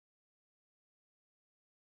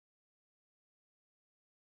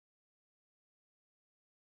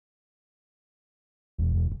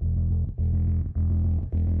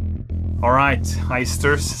Alright,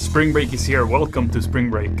 Heisters, Spring Break is here. Welcome to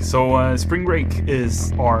Spring Break. So Spring Break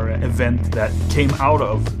is our event that came out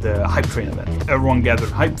of the Hype Train event. Everyone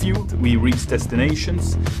gathered Hype Fueled, we reached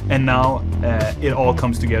destinations, and now it all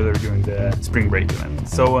comes together during the Spring Break event.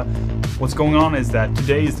 So what's going on is that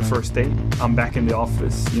today is the first day. I'm back in the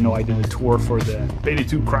office. You know, I did a tour for the Beta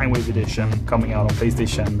 2 Crime Wave Edition coming out on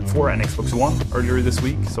PlayStation 4 and Xbox One earlier this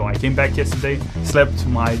week. So I came back yesterday, slept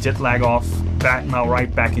my jet lag off,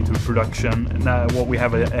 right back into production. Now what we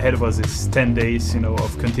have ahead of us is 10 days,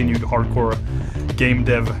 of continued hardcore game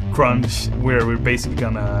dev crunch, where we're basically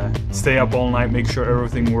gonna stay up all night, make sure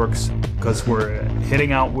everything works, because we're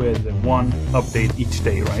hitting out with one update each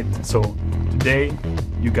day, right? So today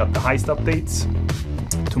you got the heist updates,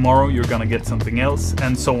 tomorrow you're gonna get something else,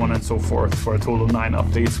 and so on and so forth, for a total of 9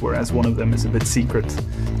 updates, whereas one of them is a bit secret,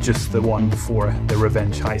 just the one before the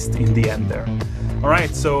revenge heist in the end there.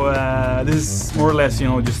 Alright, so this is more or less,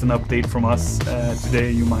 just an update from us.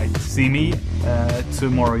 Today you might see me,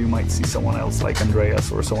 tomorrow you might see someone else like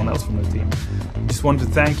Andreas or someone else from the team. Just want to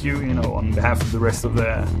thank you, on behalf of the rest of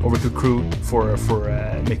the Overkill crew for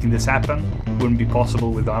making this happen. It wouldn't be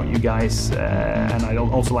possible without you guys, and I'd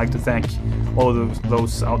also like to thank all of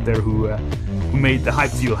those out there who made the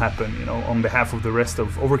hype deal happen, on behalf of the rest of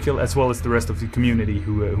Overkill, as well as the rest of the community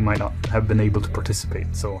who might not have been able to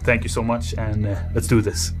participate. So thank you so much, and let's do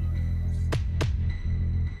this.